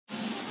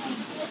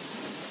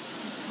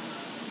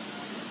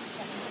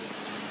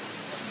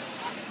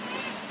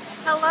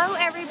Hello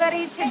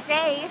everybody,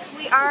 today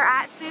we are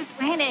at Seuss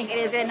Landing. It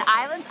is in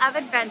Islands of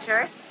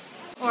Adventure,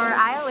 or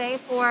IOA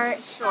for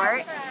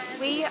short.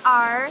 We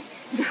are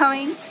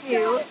going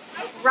to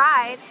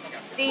ride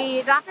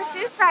the Dr.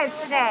 Seuss rides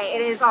today.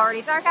 It is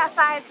already dark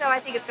outside, so I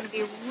think it's going to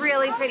be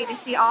really pretty to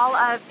see all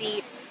of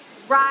the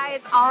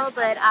rides all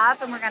lit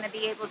up, and we're going to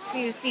be able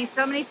to see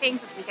so many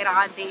things as we get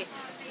on the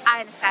Eye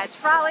in the Sky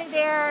trolley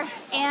there.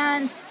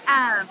 And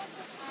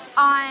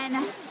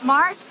on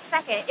March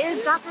 2nd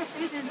is Dr.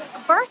 Seuss's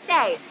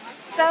birthday.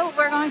 So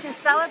we're going to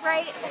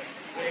celebrate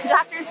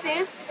Dr.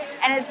 Seuss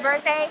and his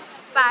birthday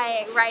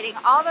by riding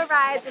all the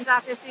rides in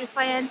Dr. Seuss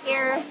Land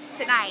here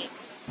tonight.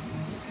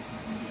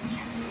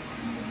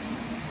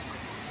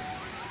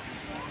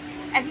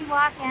 As you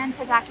walk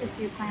into Dr.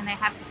 Seuss Land, they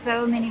have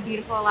so many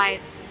beautiful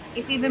lights.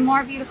 It's even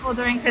more beautiful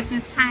during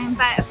Christmas time,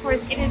 but of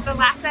course it is the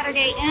last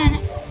Saturday in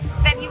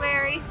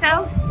February,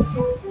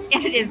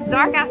 and it is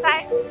dark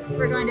outside.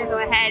 We're going to go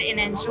ahead and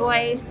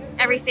enjoy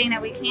everything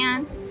that we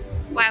can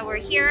while we're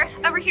here.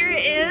 Over here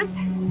is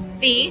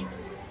if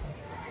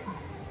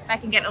I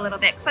can get a little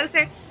bit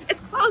closer, it's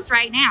closed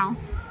right now.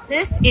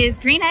 This is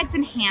green eggs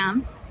and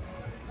ham,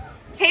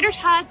 tater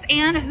tots,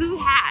 and who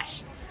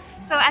hash.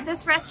 So at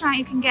this restaurant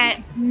you can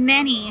get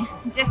many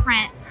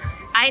different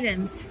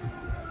items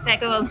that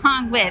go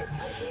along with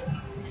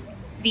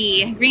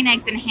the green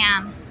eggs and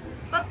ham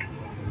book.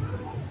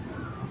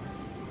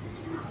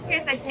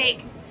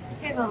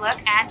 Here's a look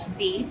at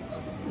the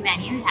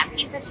menu. You have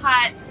pizza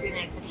tots, green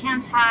eggs and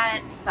ham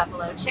tots,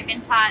 buffalo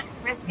chicken tots,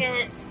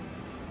 briskets.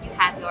 You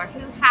have your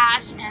who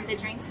hash, and the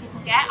drinks you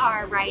can get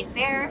are right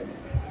there.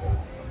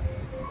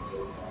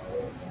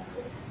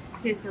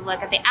 Here's the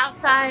look at the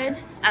outside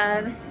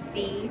of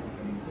the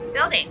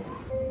building.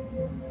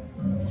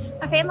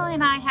 My family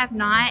and I have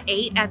not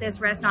ate at this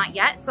restaurant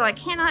yet, so I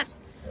cannot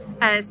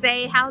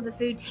say how the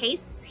food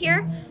tastes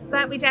here,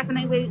 but we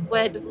definitely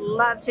would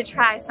love to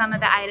try some of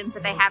the items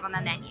that they have on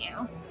the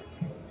menu.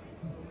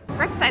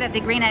 Right beside of the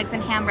green eggs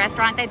and ham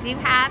restaurant, they do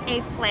have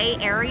a play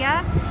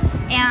area,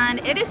 and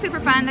it is super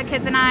fun. The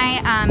kids and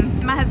I,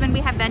 my husband,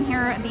 we have been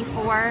here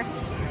before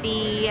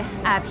the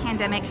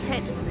pandemic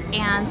hit,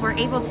 and we're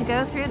able to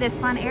go through this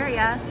fun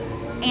area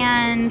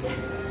and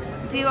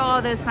do all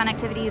of those fun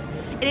activities.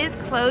 It is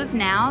closed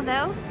now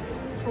though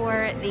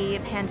for the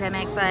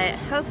pandemic, but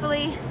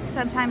hopefully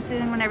sometime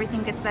soon when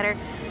everything gets better,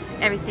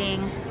 everything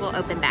will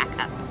open back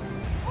up.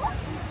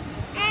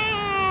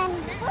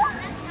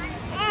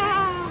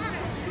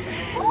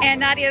 And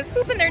Nadia's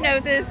pooping their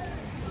noses.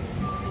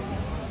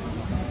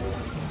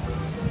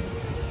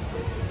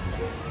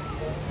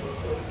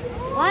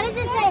 Why does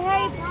it say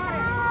Harry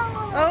Potter?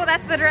 Oh,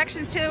 that's the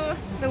directions to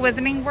the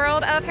Wizarding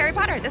World of Harry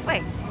Potter, this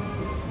way.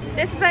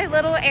 This is a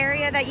little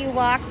area that you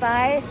walk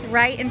by. It's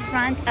right in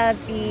front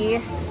of the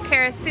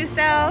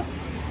carousel,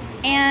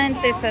 and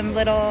there's some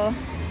little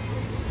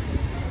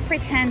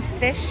pretend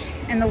fish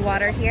in the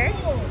water here.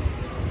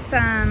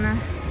 Some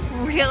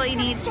really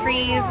neat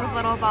trees with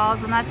little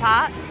balls on the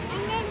top.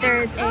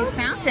 There's a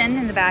fountain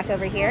in the back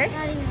over here.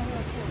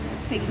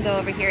 We can go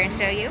over here and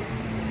show you.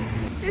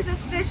 There's a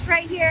fish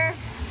right here,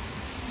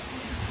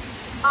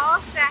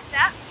 all stacked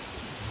up,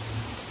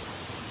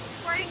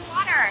 squirting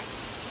water.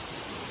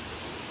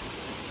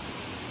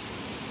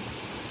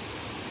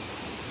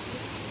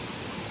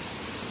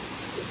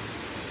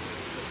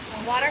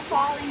 Water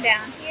falling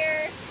down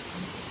here.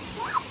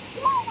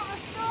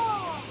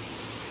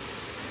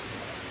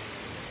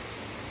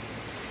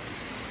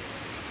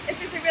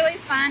 This is a really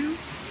fun,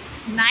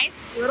 nice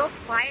little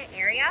quiet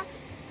area,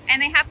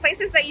 and they have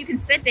places that you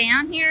can sit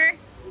down here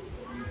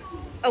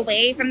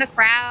away from the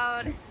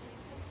crowd,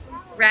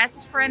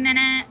 rest for a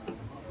minute.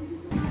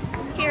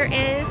 Here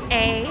is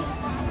a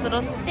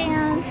little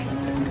stand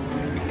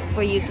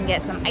where you can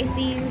get some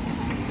ices.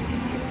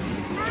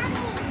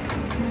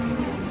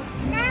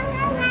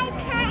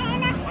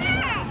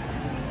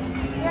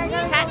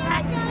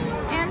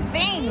 And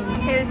things.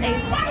 There's a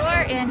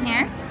store in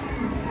here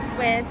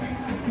with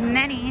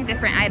many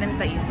different items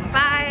that you can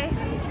buy.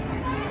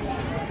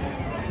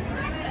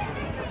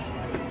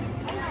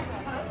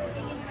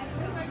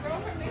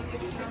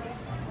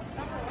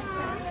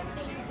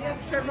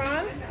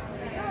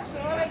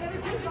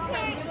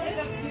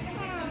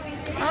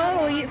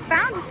 Oh, you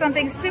found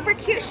something super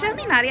cute. Show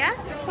me, Nadia.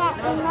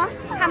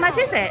 How much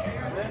is it?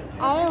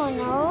 I don't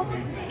know.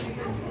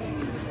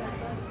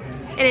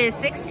 It is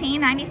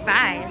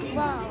 $16.95.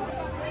 Wow.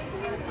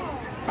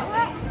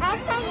 I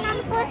found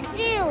number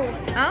 2.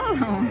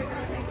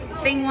 Oh,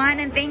 thing 1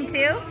 and thing 2?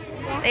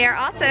 Yeah. They are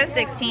also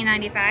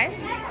 $16.95.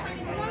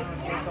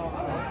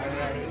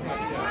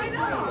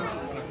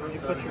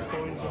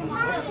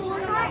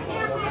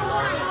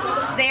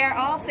 They are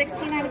all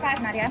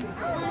 $16.95, Nadia.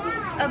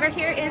 Over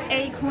here is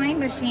a coin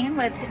machine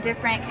with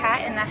different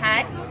Cat in the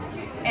Hat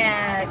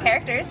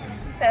characters.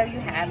 So you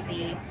have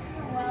the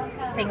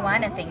thing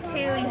 1 and thing 2,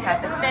 you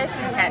have the fish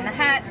and Cat in the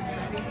Hat.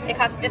 It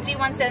costs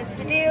 51 cents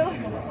to do.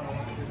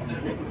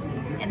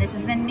 And this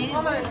is the new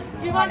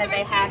one that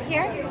they have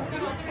here.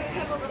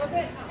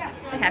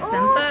 They have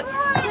some books.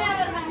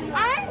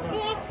 Aren't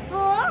these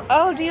books?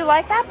 Oh, do you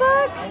like that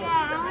book?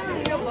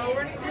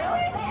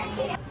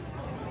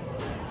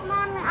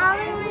 Mommy, I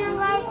really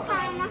like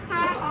Cat in the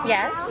Hat.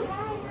 Yes.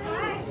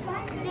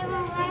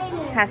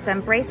 Has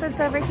some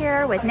bracelets over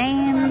here with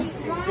names.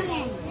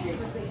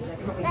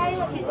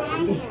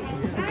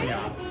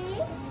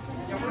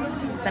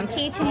 Some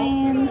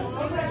keychains.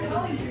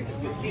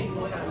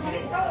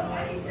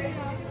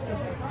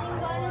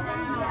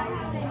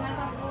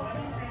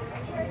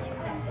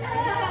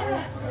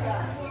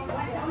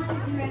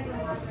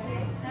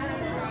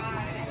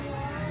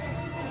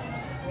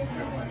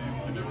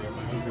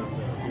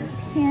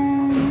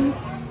 Pins.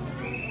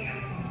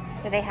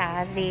 So they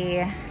have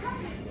the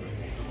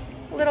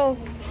little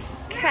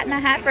cat in a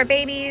hat for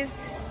babies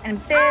and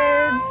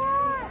bibs.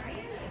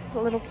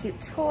 Little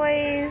cute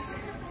toys.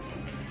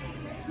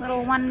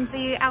 Little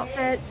onesie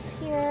outfits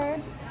here.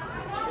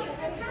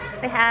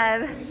 They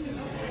have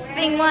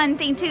thing 1,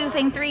 thing 2,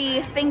 thing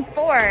 3, thing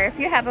 4. If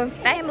you have a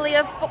family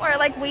of 4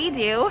 like we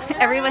do,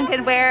 everyone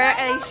could wear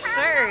a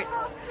shirt.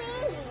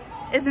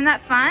 Isn't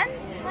that fun?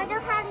 Why do you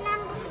have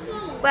number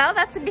C? Well,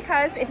 that's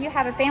because if you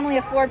have a family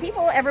of 4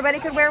 people, everybody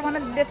could wear one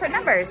of the different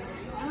numbers.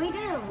 We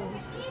do.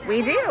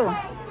 We do.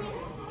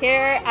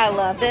 Here, I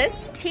love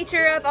this.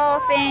 Teacher of all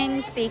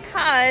things,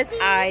 because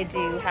I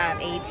do have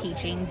a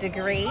teaching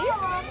degree.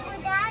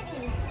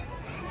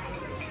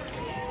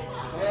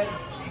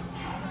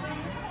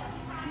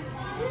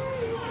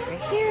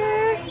 Right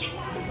here.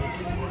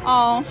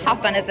 Oh, how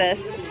fun is this?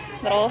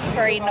 Little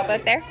furry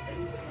notebook there.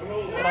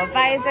 Little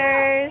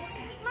visors.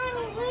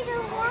 Mommy, we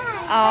don't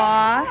want.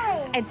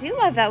 Aw, I do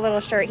love that little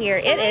shirt here.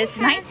 It is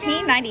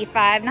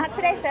 $19.95. Not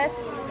today, sis.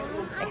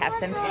 They have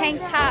some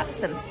tank tops,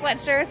 some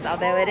sweatshirts,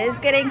 although it is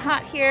getting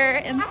hot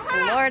here in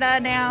Florida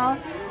now.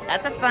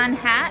 That's a fun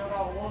hat.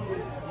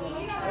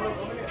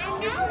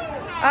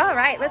 All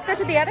right, let's go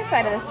to the other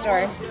side of the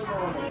store.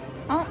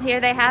 Oh, here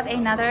they have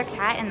another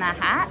cat in the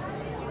hat.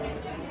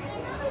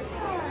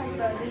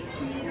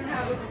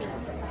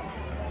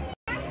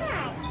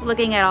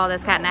 Looking at all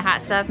this cat in the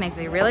hat stuff makes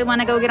me really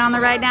want to go get on the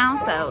ride now,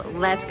 so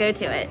let's go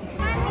to it.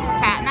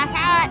 Cat in the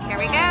hat, here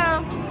we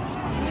go.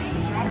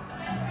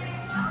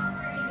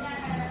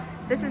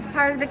 This is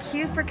part of the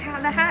queue for Cat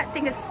in the Hat. I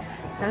think it's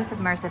so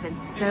submersive and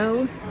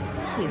so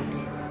cute.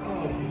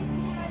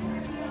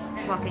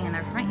 Walking in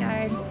their front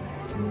yard.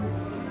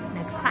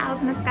 There's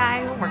clouds in the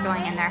sky. We're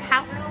going in their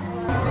house.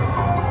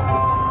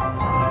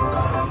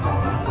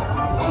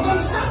 And then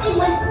something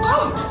went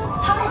bump.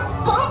 How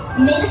that bump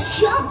made us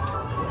jump.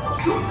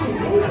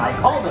 I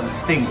call them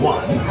thing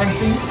 1 and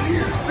thing 2.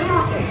 They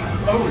are tame.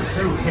 Oh,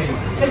 so tame.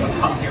 They will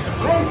come here to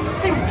play.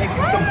 They will give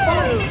you some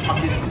fun on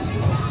this.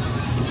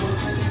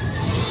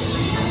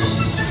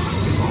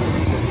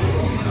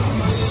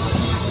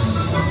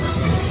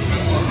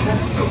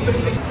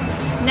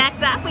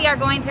 Next up, we are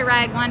going to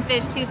ride One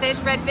Fish, Two Fish,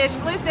 Red Fish,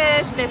 Blue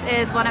Fish. This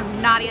is one of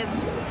Nadia's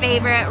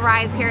favorite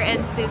rides here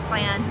in Seuss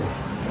Land.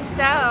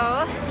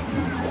 So,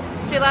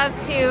 she loves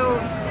to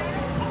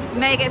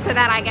make it so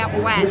that I get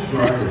wet.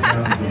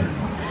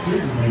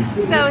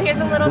 So here's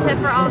a little tip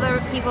for all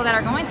the people that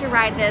are going to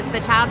ride this.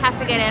 The child has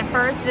to get in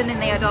first and then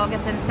the adult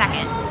gets in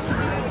second.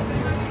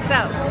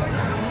 So,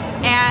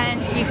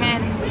 and you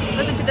can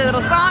listen to the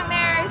little song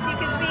there, as you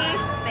can see.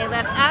 They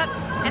lift up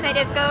and they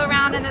just go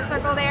around in the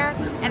circle there.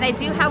 And they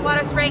do have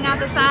water spraying out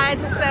the sides,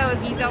 so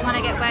if you don't want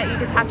to get wet, you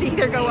just have to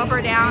either go up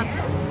or down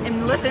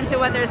and listen to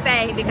what they're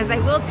saying, because they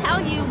will tell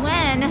you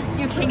when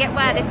you can get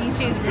wet if you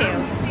choose to.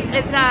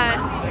 It's a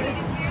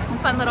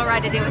fun little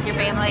ride to do with your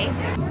family.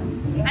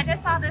 I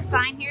just saw this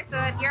sign here, so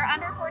if you're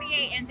under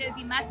 48 inches,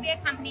 you must be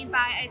accompanied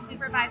by a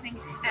supervising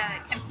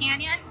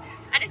companion.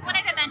 I just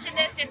wanted to mention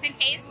this just in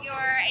case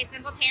you're a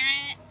single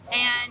parent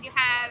and you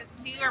have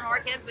 2 or more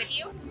kids with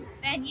you.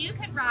 Then you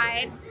can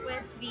ride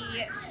with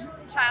the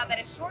child that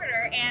is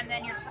shorter, and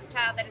then your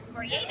child that is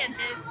 48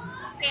 inches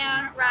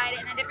can ride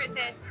in a different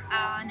fish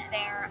on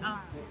their own.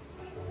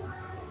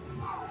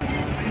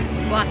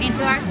 Walking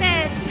to our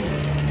fish.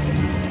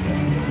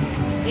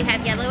 We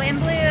have yellow and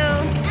blue.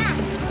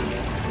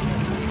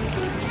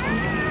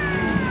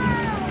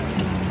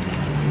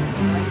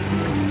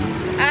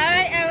 All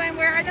right, Owen,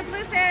 where are the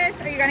blue fish?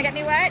 Are you gonna get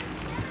me wet?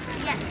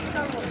 Yes,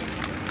 go.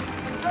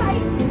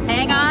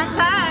 Hang on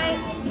tight.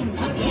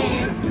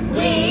 Here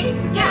We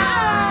go!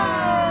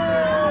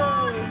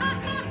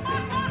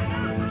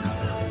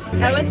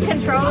 Owen's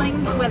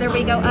controlling whether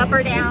we go up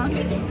or down.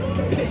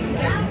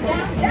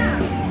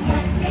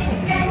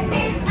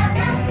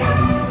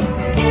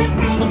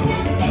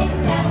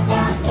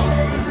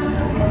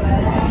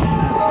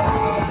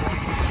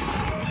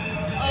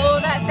 Oh,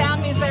 that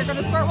sound means they're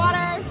gonna squirt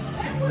water.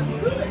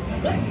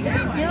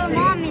 You're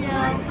mommy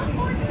though.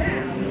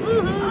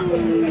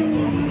 Woohoo!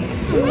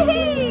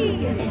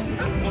 Whee!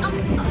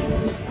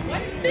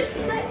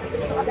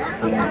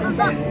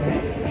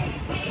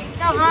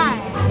 So high.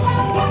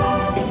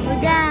 Go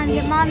down,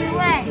 get mommy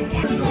wet.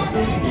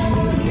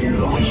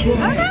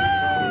 Oh no!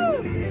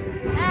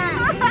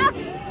 Ah. I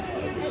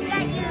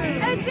got you.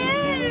 I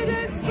did!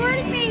 It's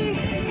squirting me!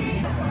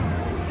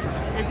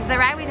 This is the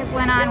ride we just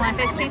went on. One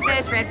fish, two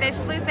fish, red fish,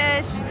 blue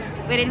fish.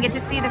 We didn't get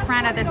to see the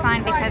front of the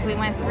sign because we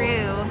went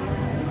through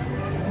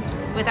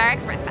with our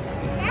express pass.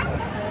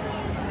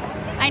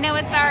 I know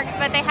it's dark,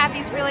 but they have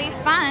these really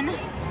fun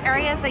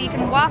areas that you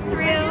can walk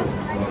through,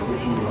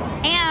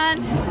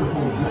 and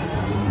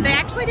they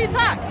actually do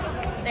talk.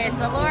 There's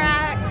the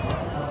Lorax.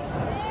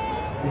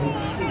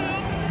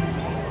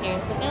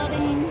 Here's the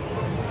building.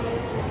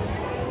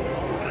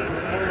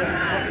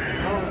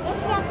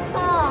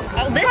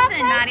 Oh,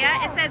 listen, Nadia.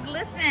 It says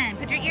listen.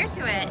 Put your ear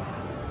to it.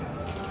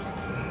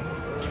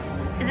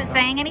 Is it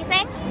saying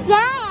anything? Yeah,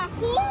 I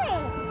hear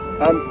it.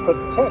 And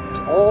protect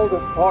all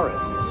the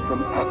forests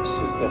from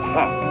axes that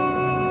hack.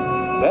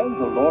 Then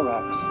the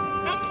Lorax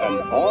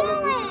and all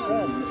of his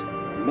friends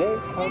may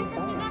come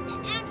back.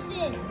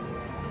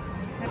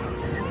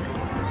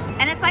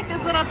 And it's like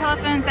those little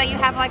telephones that you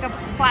have like a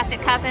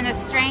plastic cup and a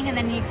string, and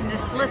then you can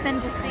just listen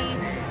to see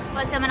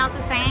what someone else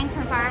is saying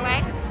from far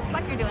away. It's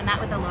like you're doing that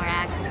with the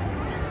Lorax.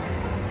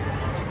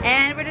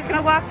 And we're just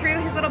gonna walk through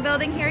his little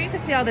building here. You can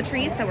see all the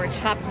trees that were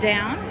chopped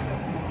down.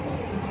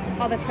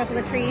 All the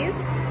truffle trees.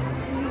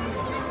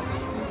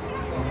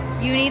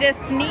 You need a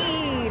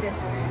sneed.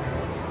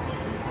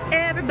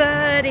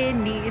 Everybody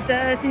needs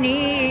a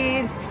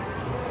sneed.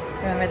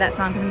 Remember that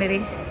song from the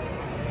movie?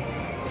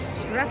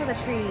 Truffle the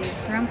trees,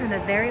 grown from the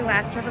very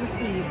last truffle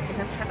seeds,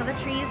 because truffle the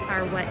trees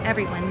are what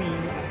everyone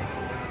needs.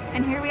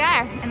 And here we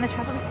are in the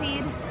truffle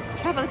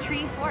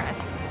tree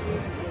forest.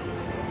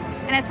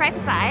 And it's right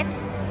beside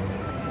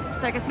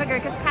Circus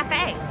McGurkus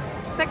Cafe.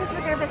 Circus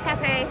McGurkus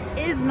Cafe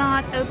is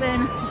not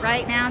open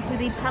right now to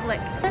the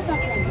public.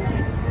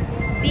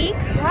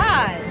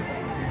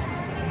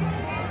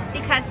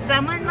 Because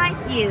someone like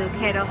you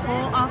cared a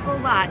whole awful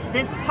lot.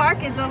 This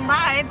park is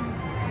alive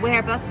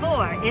where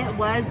before it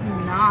was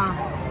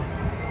not.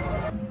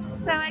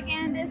 So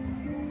again, this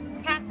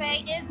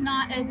cafe is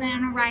not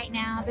open right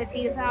now, but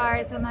these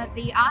are some of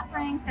the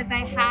offerings that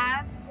they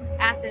have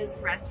at this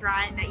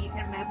restaurant that you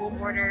can mobile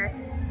order,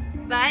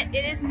 but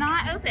it is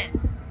not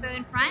open. So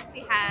in front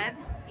we have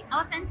the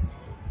elephant.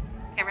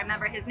 Can't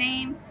remember his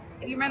name.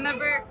 If you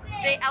remember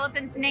the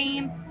elephant's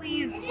name,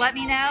 please let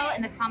me know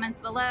in the comments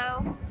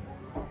below.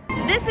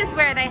 This is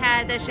where they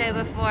had the show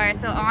before,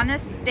 so on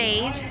this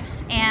stage,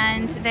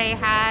 and they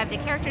have the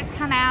characters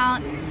come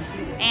out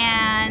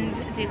and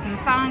do some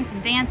songs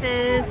and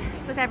dances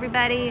with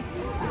everybody.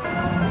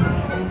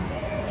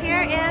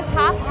 Here is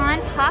Hop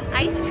on Pop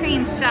Ice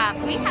Cream Shop.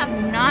 We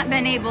have not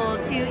been able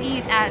to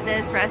eat at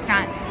this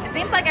restaurant. It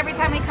seems like every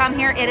time we come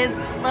here it is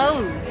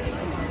closed,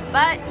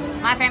 but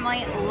my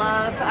family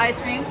loves ice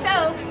cream,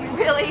 so we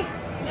really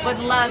would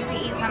love to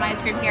eat some ice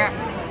cream here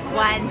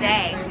one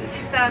day.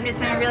 So I'm just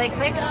going to really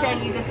quick show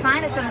you the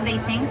sign of some of the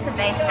things that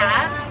they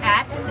have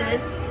at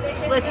this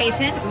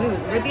location. Ooh,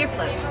 root beer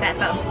float. That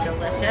sounds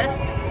delicious.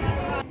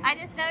 I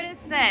just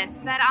noticed this,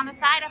 that on the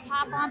side of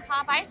Hop on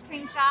Pop Ice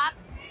Cream Shop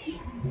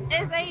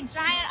is a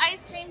giant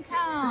ice cream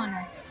cone.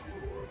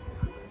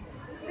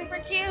 Super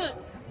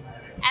cute.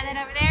 And then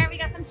over there we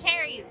got some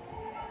cherries.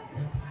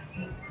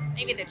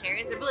 Maybe they're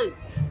cherries, they're blue.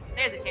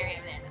 There's a cherry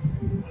over there.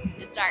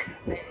 It's dark,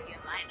 so you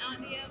might not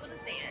be able to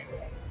see it.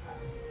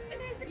 But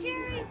there's the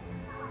cherry.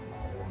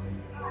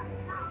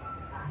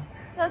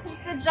 So it's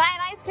just a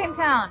giant ice cream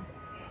cone.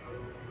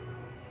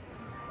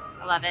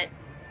 I love it.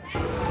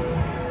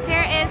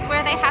 Here is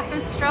where they have some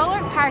stroller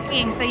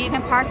parking, so you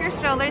can park your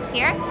strollers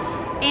here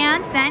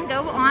and then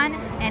go on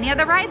any of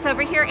the rides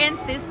over here in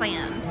Seuss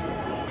Land.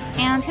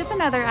 And here's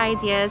another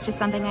idea, it's just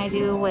something I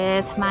do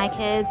with my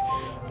kids.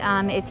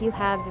 If you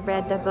have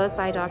read the book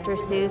by Dr.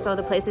 Seuss, All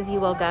the Places You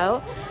Will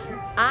Go,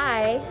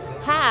 I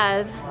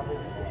have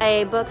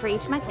a book for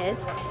each of my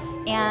kids,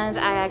 and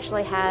I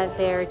actually have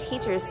their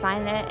teachers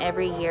sign it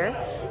every year,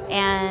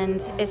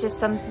 and it's just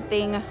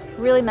something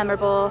really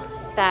memorable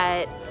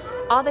that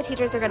all the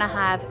teachers are going to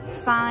have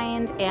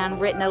signed and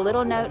written a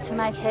little note to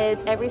my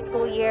kids every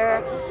school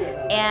year.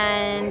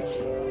 And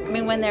I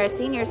mean, when they're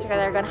seniors,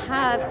 they're going to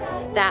have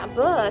that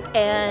book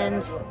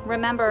and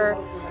remember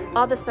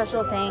all the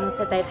special things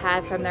that they've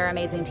had from their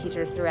amazing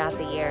teachers throughout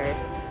the years.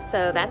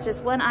 So that's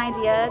just one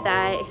idea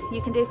that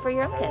you can do for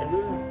your own kids.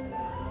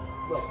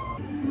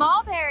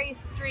 Mulberry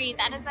Street,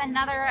 that is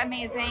another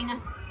amazing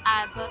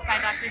book by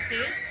Dr.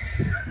 Seuss,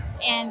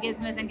 and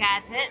Gizmos and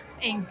Gadgets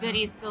and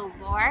Goodies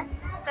Galore.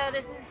 So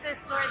this is the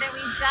store that we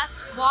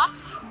just walked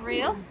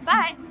through,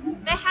 but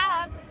they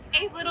have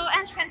a little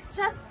entrance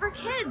just for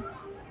kids.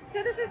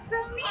 So this is so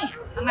neat.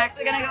 I'm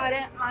actually gonna go in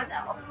it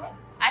myself.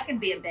 I can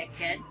be a big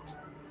kid.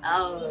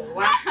 Oh,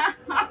 wow.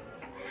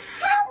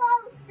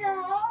 Hello, sir.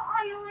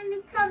 Are you going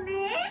to come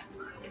in?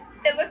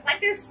 It looks like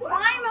there's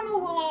slime on the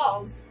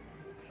walls.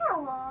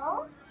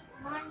 Hello.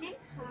 My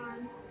next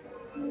time.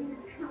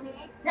 Come in.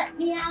 Let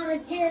me out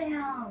of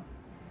jail.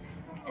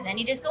 And then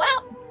you just go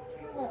out.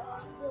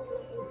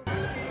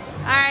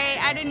 Alright,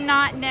 I do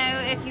not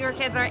know if your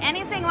kids are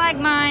anything like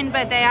mine,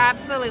 but they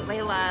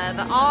absolutely love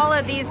all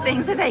of these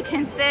things that they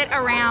can sit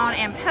around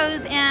and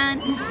pose in.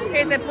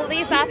 Here's a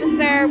police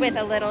officer with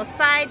a little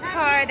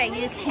sidecar that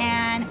you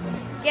can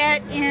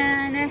get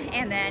in,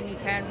 and then you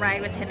can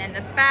ride with him in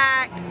the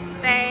back.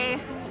 They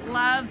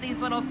love these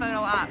little photo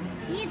ops.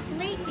 He's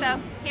sleeping. So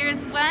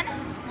here's one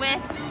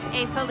with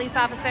a police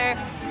officer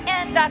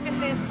in Dr.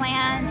 Seuss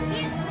Land.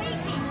 He's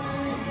sleeping.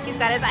 He's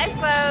got his eyes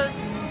closed.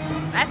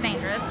 That's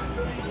dangerous.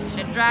 You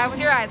shouldn't drive with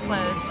your eyes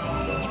closed.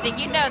 You think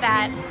you'd know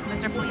that,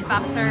 Mr. Police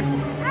Officer.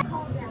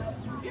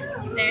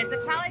 There's the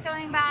trolley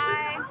going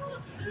by.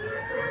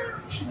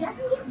 She doesn't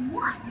get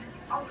one.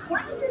 All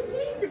 23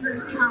 days of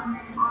hers come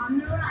on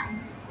the run.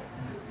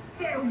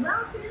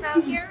 Farewell to the So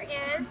sea. here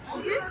is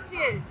Goose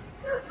Juice.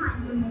 No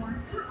time for more.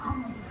 We're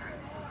almost there.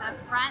 The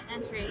front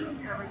entry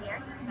over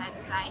here by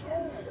the side.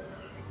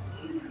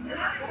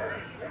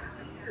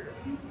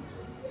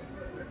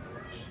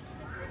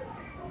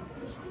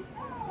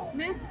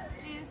 Moose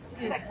Juice,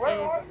 Goose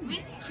Juice,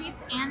 sweets,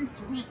 treats, and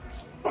sweets.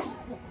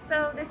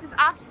 So this is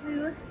off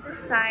to the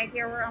side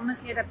here. We're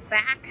almost near the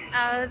back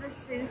of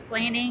Seuss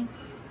Landing.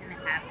 And they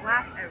have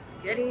lots of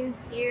goodies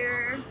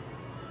here.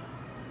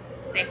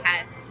 They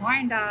have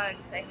corn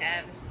dogs. They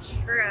have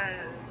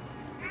churros.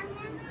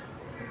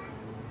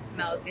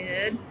 Smells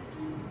good.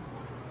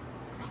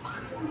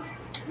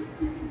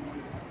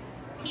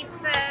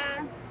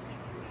 Pizza.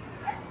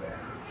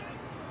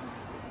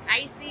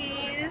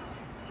 Ices.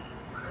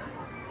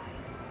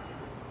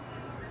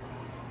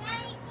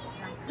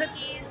 Some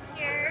cookies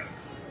here.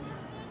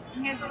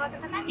 And here's a look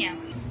at the menu.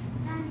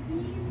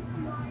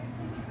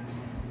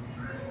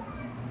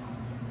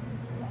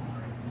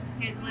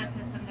 Here's a list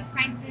of some of the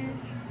prices,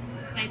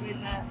 flavors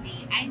of the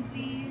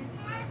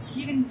ices.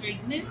 You can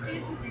drink moose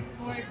juice, which is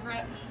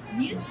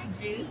moose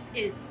juice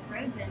is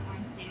frozen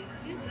orange juice.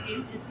 Goose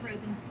juice is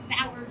frozen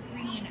sour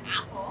green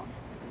apple.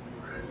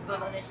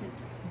 Delicious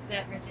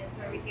beverages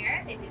over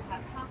here. They do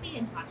have coffee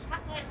and hot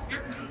chocolate,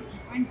 apple juice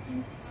and orange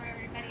juice for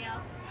everybody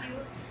else too.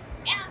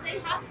 And they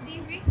have the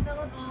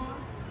refillable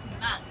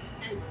mugs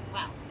as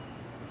well.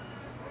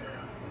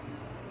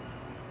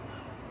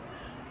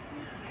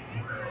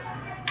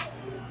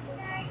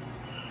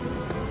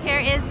 Here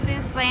is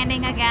Seuss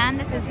Landing again.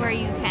 This is where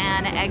you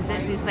can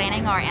exit Seuss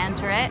Landing or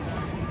enter it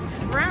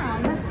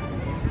from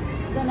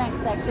the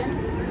next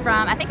section.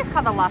 From, I think it's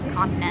called the Lost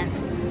Continent.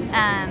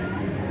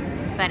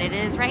 But it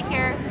is right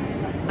here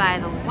by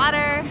the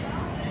water.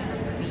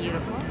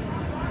 Beautiful.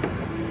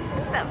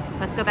 So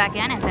let's go back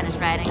in and finish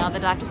riding all the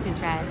Dr.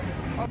 Seuss rides.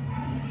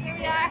 Here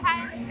we are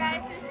having the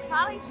Seuss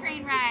trolley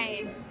train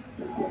ride.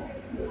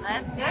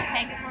 Let's go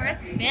take it for a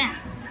spin.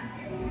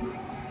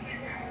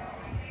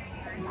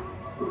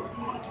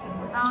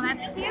 Oh,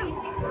 that's cute.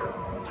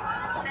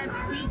 It says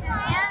Peaches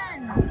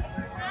in.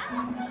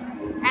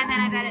 And then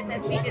I bet it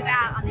says Peaches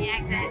out on the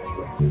exit.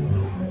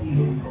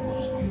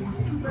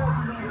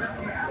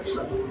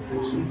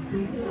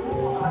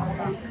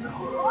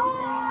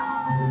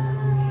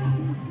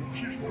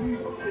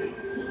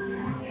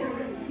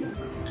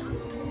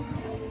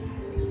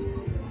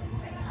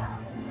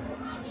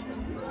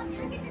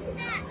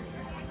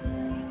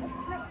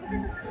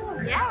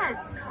 Yes.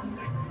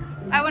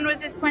 Owen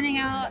was just pointing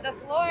out the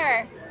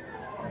floor.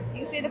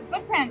 You can see the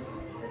footprints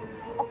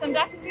of some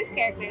Dr. Seuss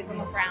characters on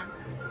the ground.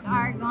 We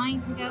are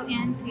going to go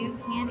into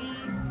Candy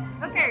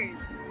Hookers,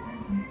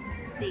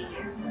 the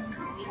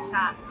sweet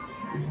shop.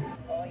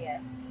 Oh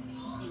yes,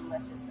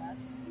 deliciousness.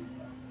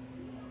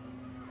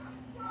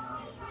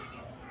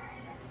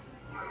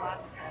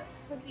 Lots of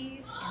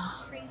cookies and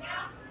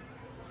treats.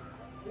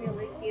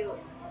 Really cute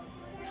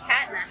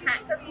Cat in the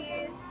Hat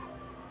cookies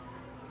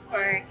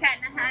for Cat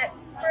in the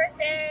Hat's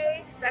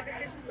birthday, Dr.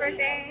 Seuss's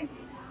birthday.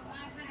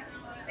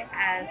 They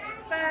have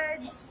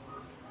fudge,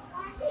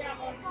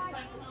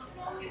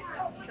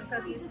 some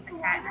cookies with the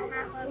Cat in the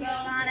Hat logo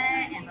on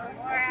it, and the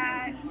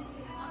Lorax,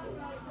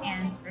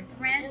 and the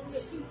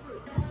Grinch.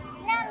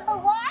 Number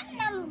one.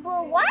 Number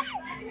one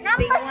and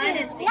number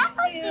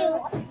two,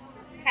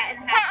 Cat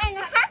in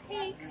the Hat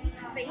cupcakes.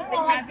 They even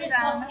have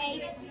some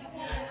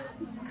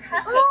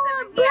cupcakes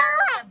over here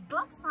with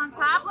books on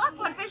top. Look,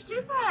 one fish,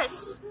 two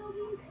fish.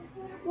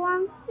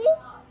 One fish.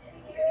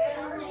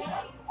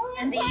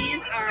 And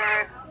these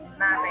are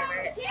my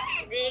favorite.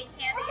 Big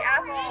candy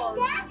apples.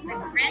 The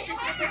Grinch is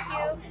super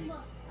cute.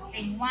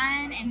 Thing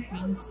 1 and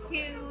thing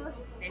 2.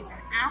 There's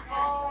an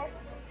apple.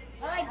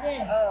 I like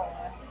this. Oh,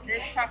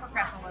 this chocolate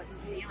pretzel looks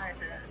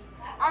delicious.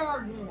 I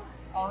love this.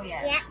 Oh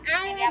yes. Yeah,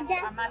 Candy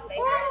apples are my favorite.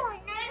 Oh,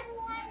 another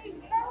one is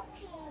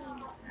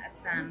broken. I have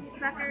some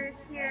suckers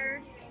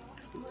here.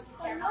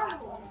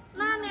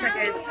 Mommy,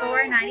 Suckers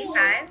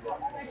 $4.95.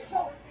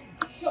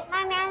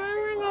 Mommy, I want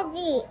one of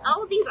these.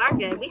 Oh, these are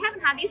good. We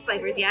haven't had these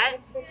flavors yet.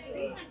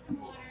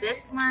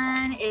 This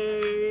one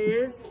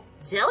is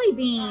jelly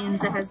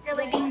beans. It has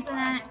jelly beans in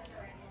it.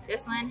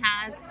 This one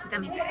has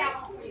gummy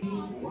bears.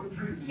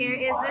 Here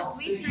is the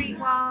sweet treat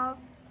wall.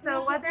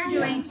 So what they're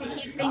doing to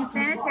keep things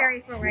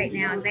sanitary for right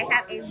now is they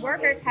have a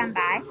worker come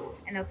by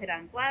and they'll put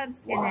on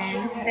gloves and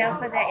then they'll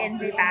put that in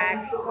the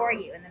bag for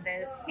you. And then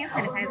there's hand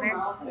sanitizer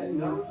when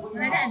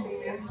they're done.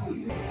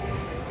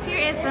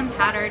 Here is some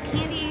powdered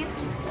candies.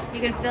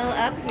 You can fill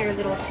up your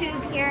little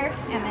tube here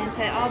and then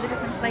put all the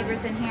different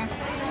flavors in here.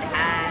 They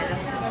have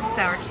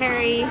sour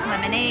cherry,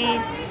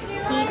 lemonade,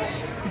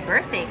 peach,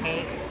 birthday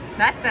cake,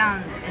 That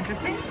sounds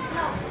interesting.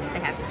 They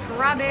have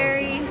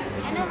strawberry,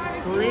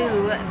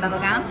 blue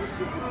bubblegum,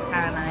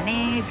 sour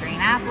lemonade, green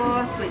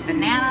apple, sweet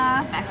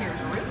banana. Back here is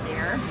root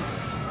beer.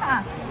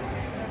 Huh.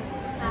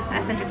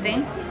 That's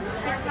interesting.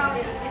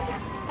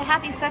 They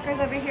have these suckers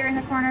over here in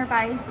the corner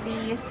by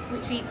the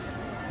sweet treats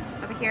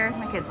over here.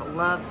 My kids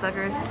love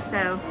suckers,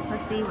 so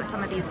let's see what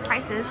some of these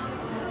prices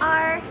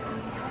are.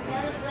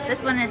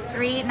 This one is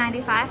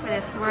 $3.95 for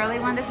this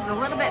swirly one. This is a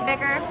little bit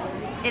bigger.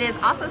 It is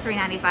also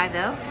 $3.95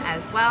 though,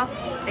 as well.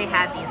 They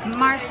have these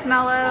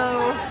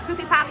marshmallow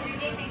poofy pops.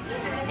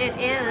 It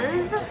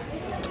is,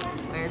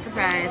 where's the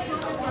price?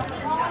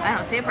 I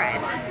don't see a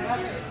price.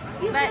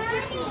 But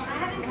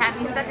they have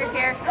these suckers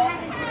here.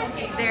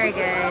 Very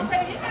good.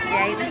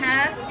 Yeah, you even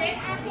have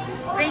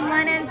Thing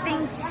 1 and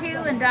Thing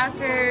 2 and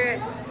Dr.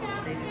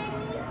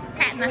 Seuss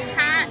Cat in the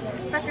Hat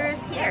suckers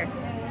here.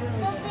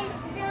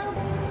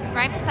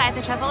 Right beside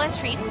the Trouble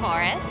Treat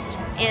Forest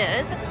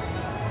is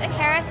the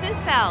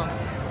carousel.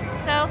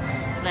 So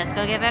let's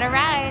go give it a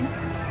ride.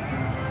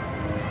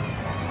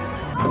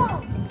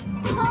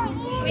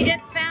 We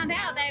just found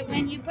out that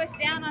when you push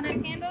down on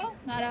this handle,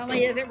 not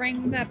only does it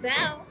ring the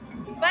bell,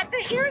 but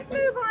the ears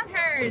move on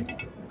hers.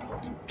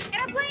 And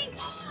it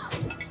blinks.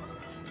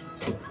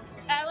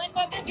 Owen,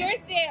 what does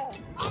yours do?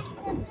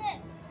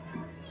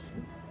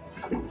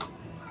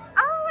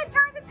 Oh, it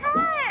turns its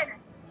head.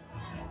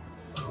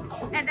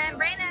 And then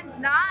Brandon's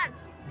nods.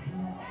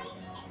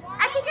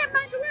 I can get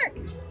mine to work.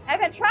 I've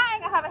been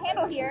trying. I have a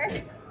handle here.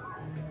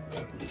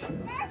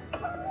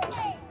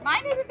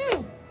 Mine doesn't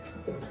move.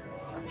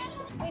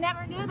 We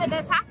never knew that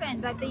this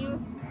happened. That you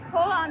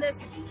pull on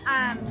this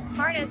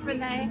harness from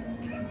the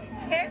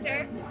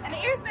character and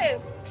the ears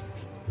move.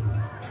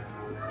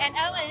 And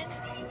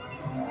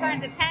Owen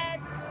turns its head.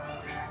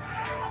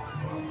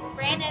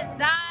 Brandon's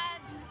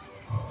nods.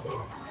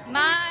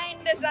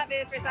 Mine does not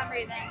move for some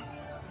reason.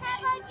 How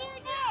about you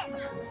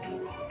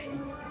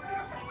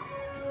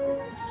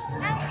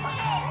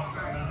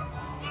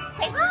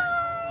Say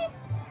hi!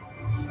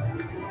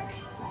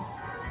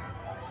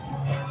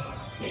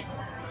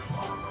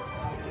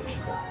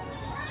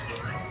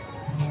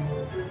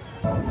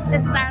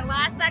 This is our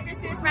last Dr.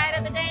 Seuss ride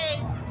of the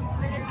day.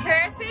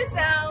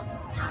 Carousel.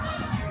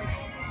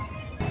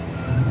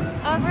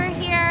 Over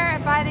here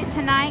by the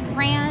tonight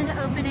grand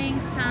opening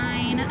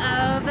sign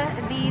of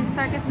the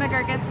Circus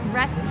McGurk's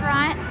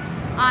restaurant.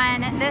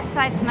 On this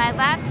side to my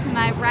left, to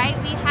my right,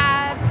 we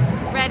have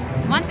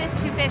one fish,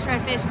 two fish,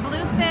 red fish,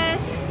 blue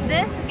fish.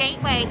 This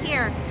gateway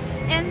here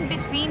in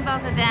between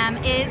both of them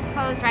is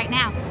closed right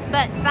now.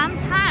 But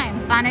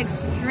sometimes on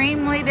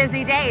extremely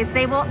busy days,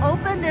 they will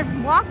open this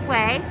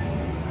walkway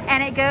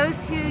and it goes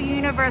to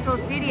Universal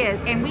Studios.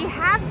 And we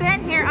have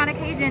been here on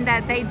occasion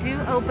that they do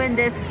open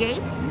this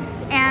gate,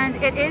 and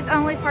it is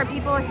only for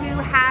people who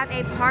have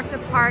a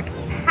park-to-park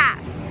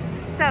pass.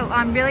 So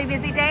on really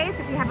busy days,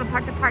 if you have a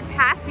park-to-park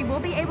pass, you will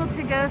be able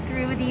to go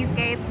through these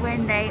gates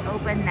when they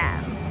open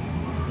them.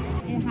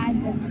 It has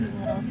this cute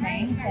little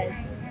saying that says,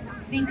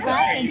 think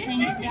right and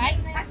think right,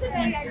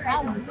 think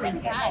well and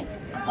think right.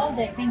 Oh,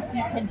 the things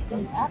you can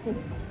think up if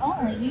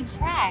only you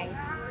try.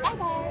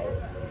 Bye-bye.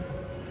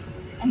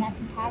 And that's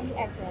how you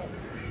exit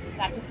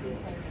Dr.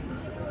 Seuss Landing.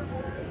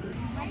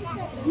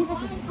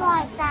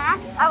 like that?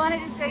 I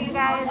wanted to show you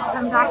guys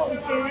some Dr.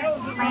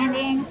 Seuss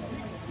Landing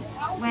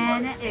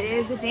when it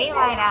is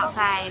daylight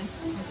outside.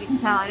 As you can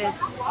tell, it is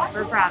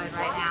super crowded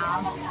right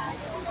now.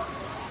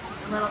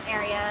 A little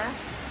area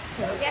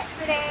till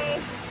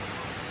yesterday.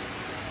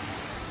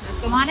 Let's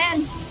go on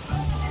in.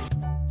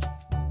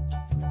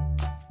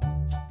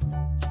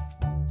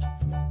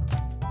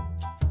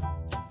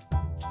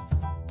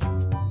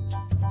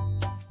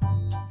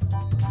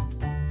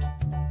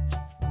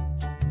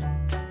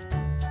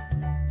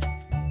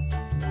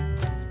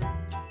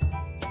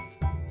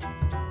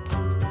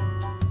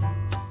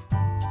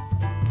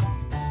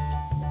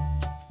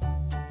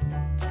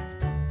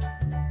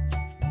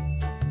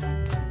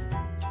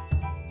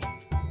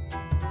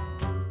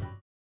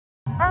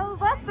 Oh,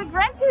 look, the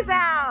Grinch is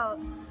out.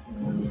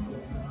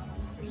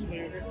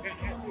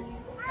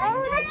 Oh,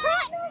 the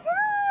Cat in the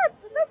Hat.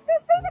 Let's go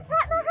see the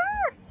Cat in the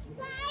Hat.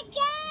 My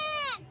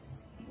cat!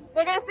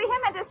 We're going to see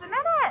him in just a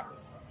minute.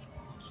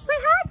 Say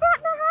hi, Cat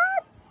in the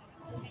Hat.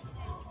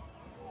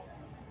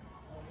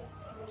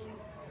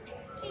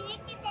 Can you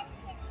get that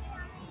picture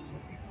of me?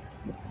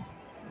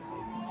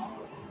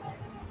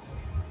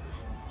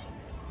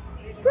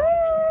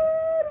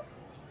 Good.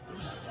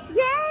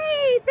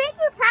 Yay. Thank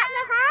you, Cat in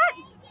the Hat.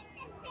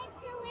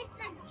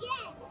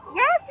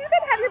 Yes, you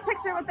can have your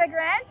picture with the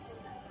Grinch.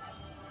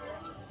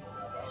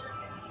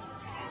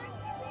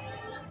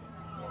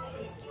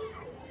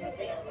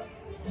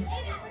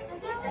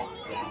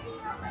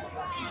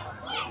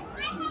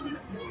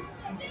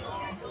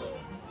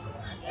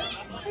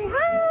 Say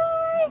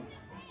hi.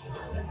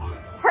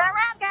 Turn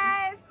around,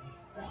 guys.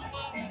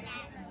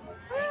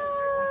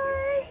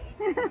 Hi.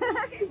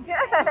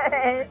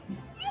 Good.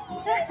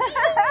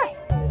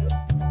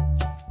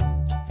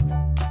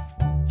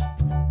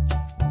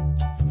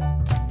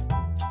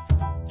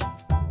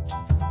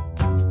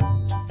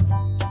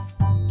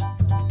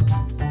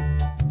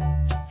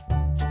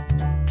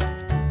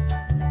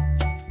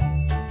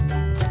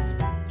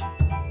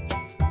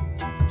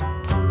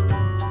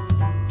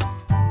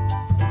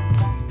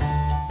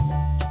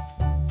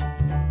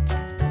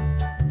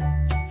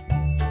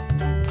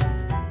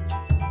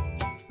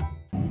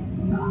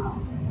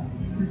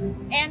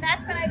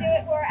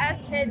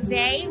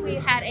 today. We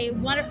had a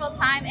wonderful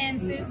time in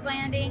Seuss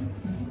Landing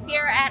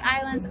here at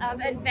Islands of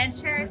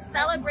Adventure,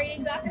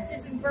 celebrating Dr.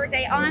 Seuss's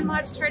birthday on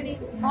March 2nd.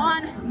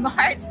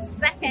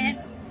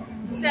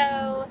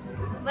 So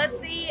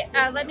let's see,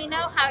 let me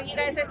know how you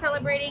guys are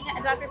celebrating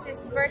Dr.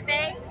 Seuss's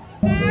birthday.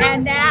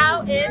 And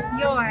now is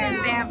your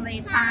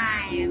family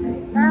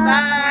time.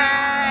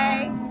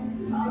 Bye.